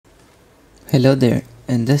Hello there,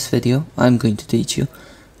 in this video I'm going to teach you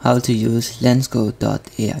how to use LensGo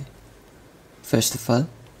AI. First of all,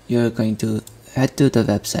 you're going to head to the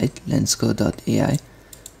website LensGo AI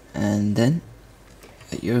and then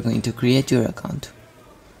you're going to create your account.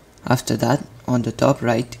 After that, on the top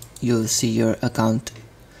right you'll see your account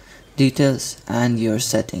details and your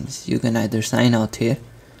settings. You can either sign out here,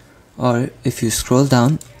 or if you scroll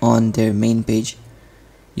down on their main page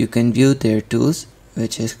you can view their tools,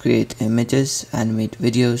 which is create images, animate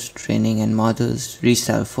videos, training and models,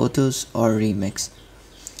 restyle photos or remix.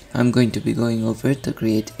 I'm going to be going over the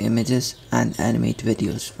create images and animate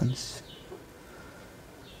videos ones.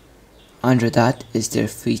 Under that is their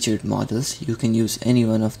featured models. You can use any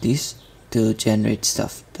one of these to generate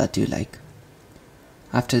stuff that you like.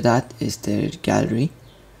 After that is their gallery.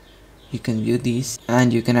 You can view these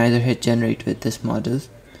and you can either hit generate with this model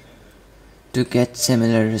to get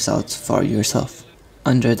similar results for yourself.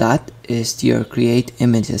 Under that is your create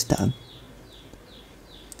images tab.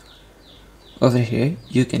 Over here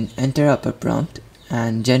you can enter up a prompt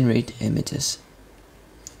and generate images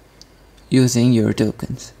using your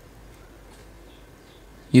tokens.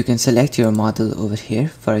 You can select your model over here,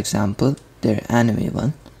 for example their anime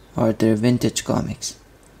one or their vintage comics.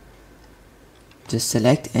 Just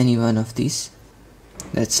select any one of these,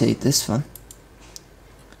 let's say this one,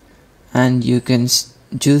 and you can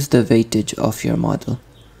choose the weightage of your model.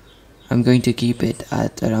 I'm going to keep it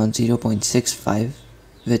at around 0.65,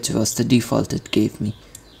 which was the default it gave me.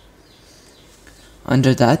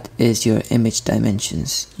 Under that is your image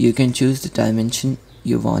dimensions. You can choose the dimension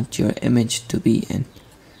you want your image to be in.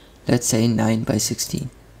 Let's say 9 by 16.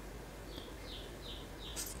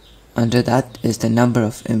 Under that is the number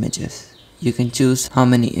of images. You can choose how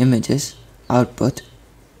many images output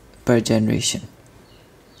per generation.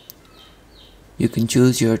 You can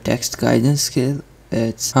choose your text guidance scale.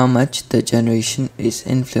 It's how much the generation is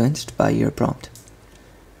influenced by your prompt.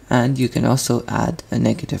 And you can also add a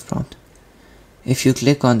negative prompt. If you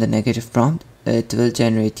click on the negative prompt, it will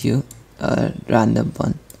generate you a random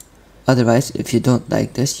one. Otherwise, if you don't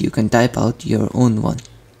like this, you can type out your own one.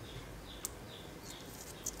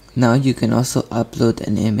 Now you can also upload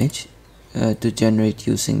an image to generate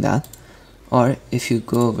using that. Or if you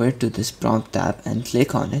go over to this prompt tab and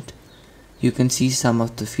click on it, you can see some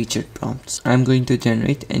of the featured prompts. I'm going to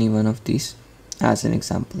generate any one of these as an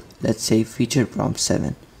example. Let's say feature prompt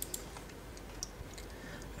 7.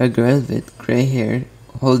 A girl with grey hair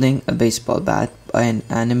holding a baseball bat by an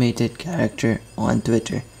animated character on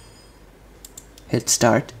Twitter. Hit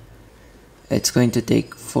start. It's going to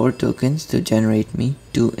take 4 tokens to generate me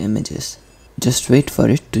 2 images. Just wait for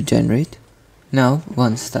it to generate. Now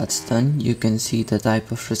once that's done, you can see the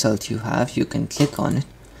type of result you have. You can click on it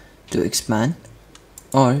to expand,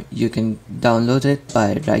 or you can download it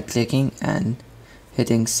by right clicking and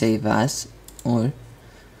hitting save as, or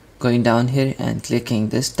going down here and clicking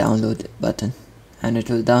this download button, and it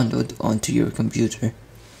will download onto your computer.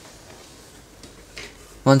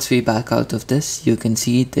 Once we back out of this, you can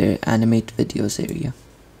see their animate videos area.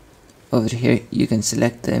 Over here you can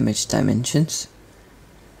select the image dimensions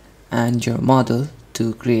and your model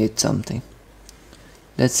to create something.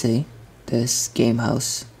 Let's say this game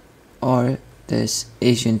house or this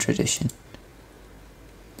Asian tradition.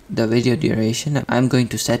 The video duration, I'm going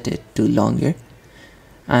to set it to longer,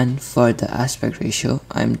 and for the aspect ratio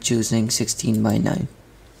I'm choosing 16 by 9.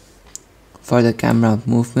 For the camera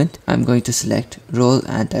movement, I'm going to select roll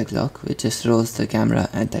anti-clock, which just rolls the camera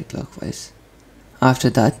anti-clockwise. After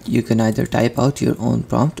that you can either type out your own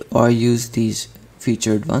prompt or use these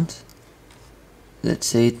featured ones. Let's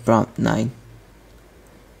say prompt 9.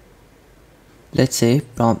 Let's say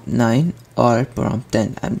prompt 9 or prompt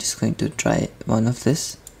 10. I'm just going to try one of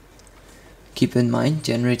this. Keep in mind,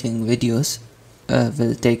 generating videos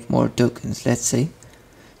will take more tokens. Let's say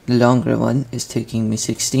the longer one is taking me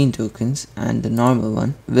 16 tokens and the normal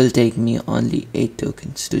one will take me only 8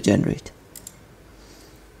 tokens to generate.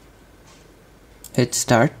 Hit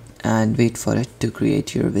start and wait for it to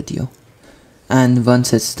create your video. And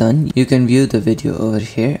once it's done, you can view the video over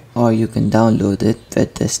here, or you can download it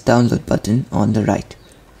with this download button on the right.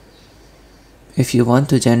 If you want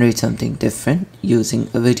to generate something different using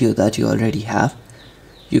a video that you already have,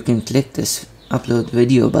 you can click this upload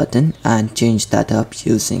video button and change that up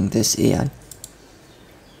using this AI.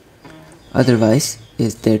 Otherwise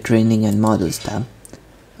is their training and models tab.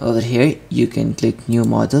 Over here you can click new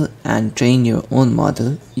model and train your own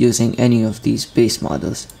model using any of these base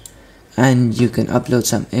models. And you can upload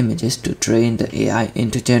some images to train the AI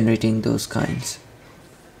into generating those kinds.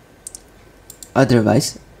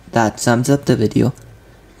 Otherwise, that sums up the video.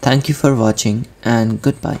 Thank you for watching and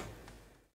goodbye.